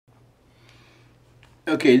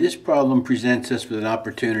Okay, this problem presents us with an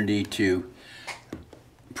opportunity to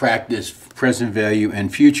practice present value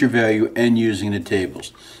and future value and using the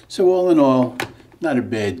tables. So all in all, not a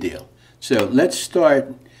bad deal. So let's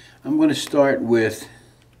start. I'm going to start with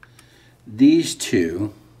these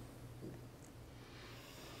two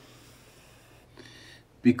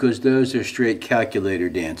because those are straight calculator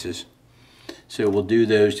dances. So we'll do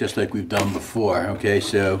those just like we've done before. Okay,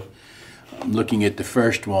 so I'm looking at the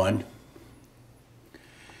first one.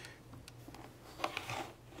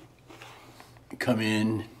 Come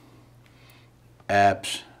in,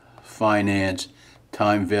 apps, finance,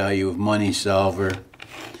 time value of money solver,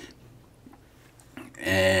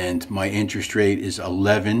 and my interest rate is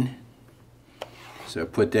 11. So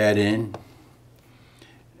put that in.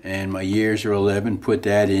 And my years are 11, put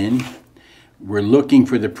that in. We're looking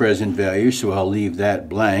for the present value, so I'll leave that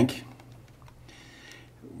blank.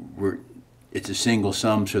 It's a single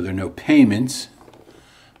sum, so there are no payments.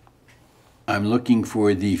 I'm looking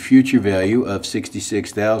for the future value of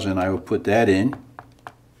 $66,000. I will put that in.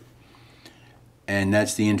 And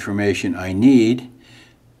that's the information I need.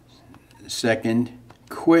 Second,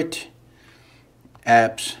 quit,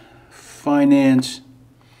 apps, finance,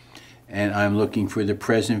 and I'm looking for the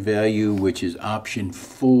present value, which is option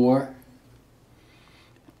 4.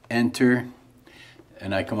 Enter,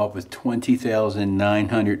 and I come up with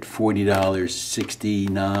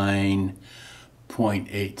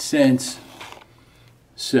 $20,940.69.8.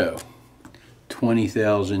 So,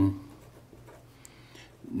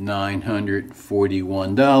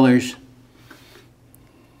 $20,941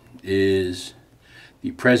 is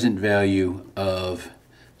the present value of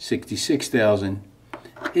 $66,000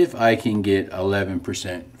 if I can get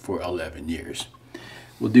 11% for 11 years.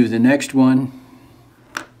 We'll do the next one.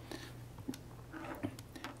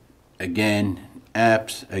 Again,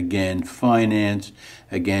 apps, again, finance,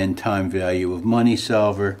 again, time value of money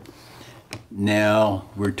solver. Now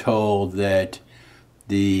we're told that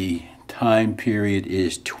the time period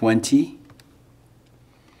is 20.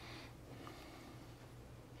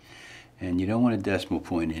 And you don't want a decimal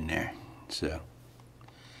point in there. So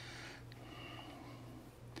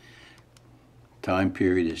time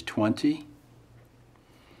period is 20.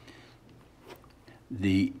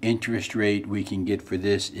 The interest rate we can get for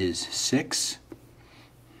this is 6.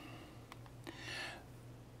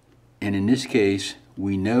 And in this case,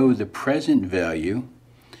 we know the present value,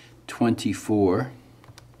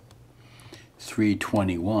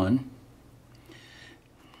 24,321.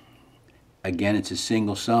 Again, it's a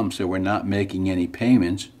single sum, so we're not making any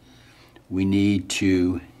payments. We need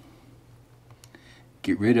to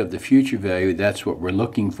get rid of the future value. That's what we're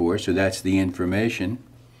looking for, so that's the information.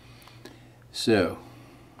 So,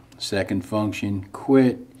 second function,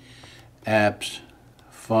 quit, apps,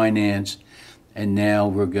 finance, and now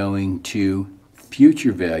we're going to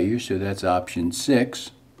future value, so that's option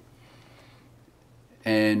 6.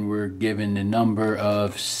 And we're given the number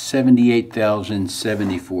of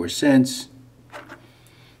 78,074 cents.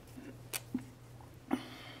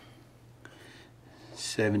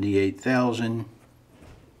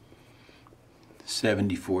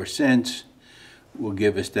 78,074 cents will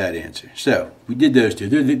give us that answer. So we did those two.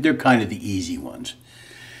 They're kind of the easy ones.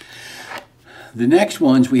 The next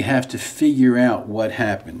ones we have to figure out what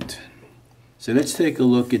happened. So let's take a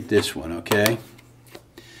look at this one, okay?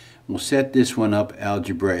 We'll set this one up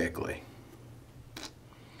algebraically.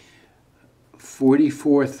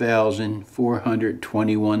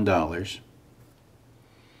 $44,421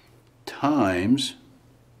 times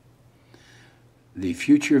the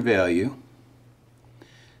future value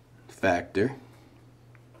factor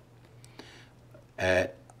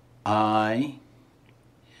at I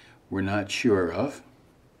we're not sure of,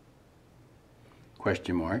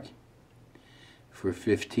 question mark, for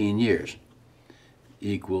 15 years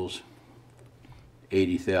equals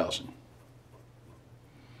 80,000.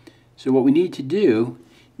 So what we need to do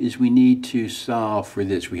is we need to solve for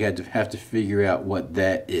this. We have to figure out what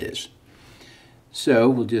that is. So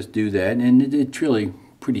we'll just do that, and it's really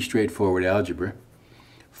pretty straightforward algebra.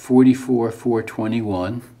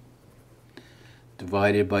 44,421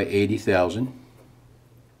 divided by 80,000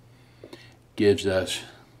 gives us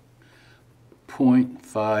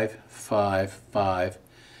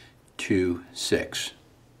 0.55526.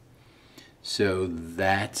 So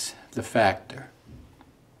that's the factor.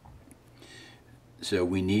 So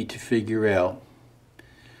we need to figure out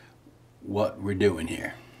what we're doing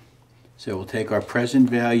here. So we'll take our present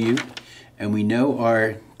value, and we know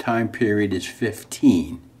our time period is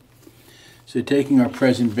 15. So taking our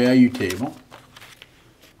present value table,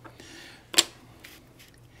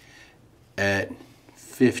 at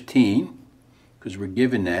 15, because we're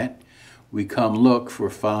given that. We come look for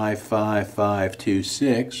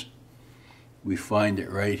 55526. We find it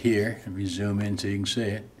right here. Let me zoom in so you can see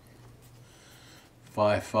it.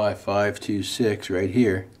 55526 right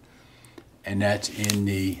here. And that's in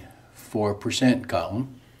the 4%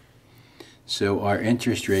 column. So our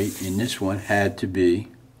interest rate in this one had to be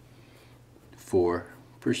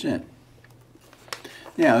 4%.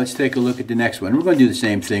 Now let's take a look at the next one. We're going to do the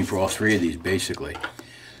same thing for all three of these basically.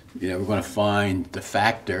 We're going to find the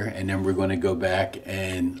factor, and then we're going to go back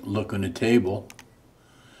and look on the table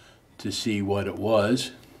to see what it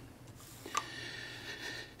was.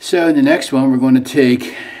 So in the next one, we're going to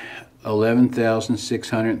take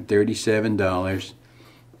 $11,637,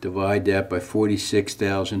 divide that by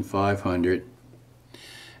 46,500,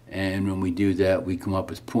 and when we do that, we come up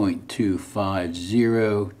with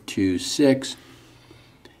 0.25026,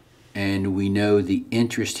 and we know the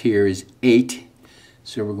interest here is 8.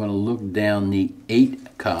 So we're going to look down the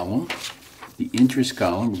 8 column, the interest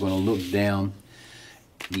column. We're going to look down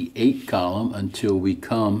the 8 column until we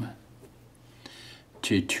come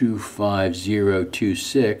to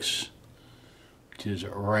 25026, which is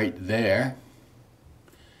right there.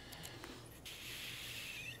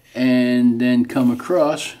 And then come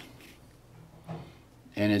across,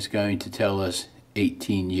 and it's going to tell us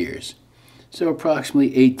 18 years. So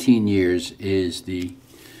approximately 18 years is the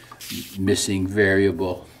missing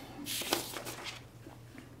variable.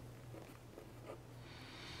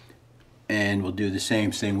 And we'll do the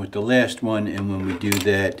same thing with the last one, and when we do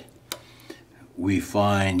that, we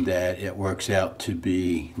find that it works out to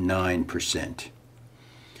be 9%.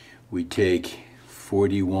 We take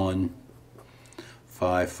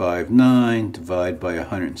 41,559, divide by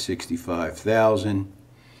 165,000.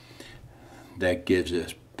 That gives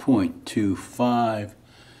us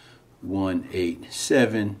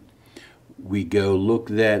 0.25187. We go look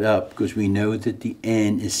that up because we know that the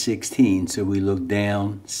n is 16, so we look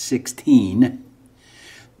down 16,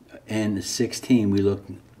 and the 16, we look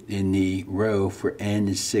in the row for n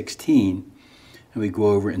is 16, and we go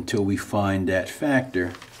over until we find that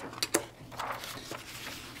factor.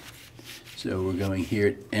 So we're going here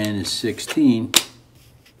at n is 16,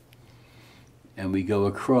 and we go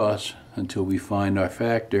across until we find our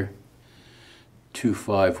factor,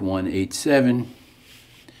 25187,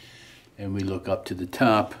 and we look up to the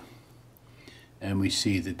top, and we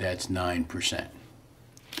see that that's 9%.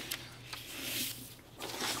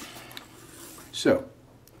 So,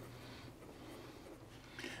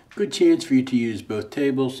 good chance for you to use both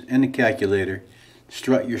tables and the calculator to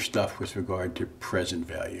strut your stuff with regard to present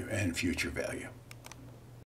value and future value.